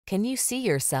Can you see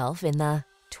yourself in the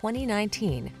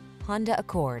 2019 Honda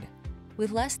Accord?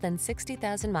 With less than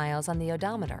 60,000 miles on the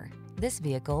odometer, this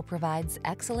vehicle provides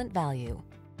excellent value.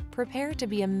 Prepare to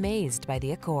be amazed by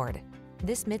the Accord.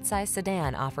 This midsize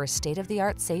sedan offers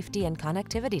state-of-the-art safety and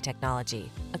connectivity technology,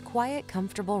 a quiet,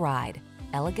 comfortable ride,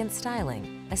 elegant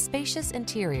styling, a spacious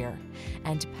interior,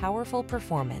 and powerful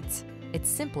performance. It's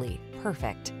simply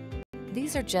perfect.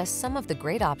 These are just some of the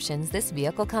great options this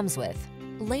vehicle comes with: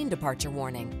 lane departure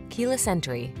warning, keyless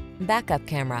entry, backup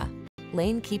camera,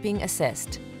 lane keeping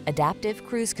assist, adaptive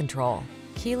cruise control,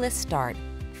 keyless start,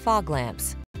 fog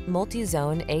lamps,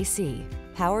 multi-zone AC,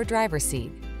 power driver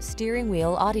seat, steering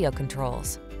wheel audio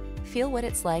controls. Feel what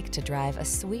it's like to drive a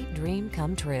sweet dream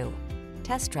come true.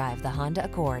 Test drive the Honda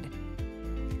Accord.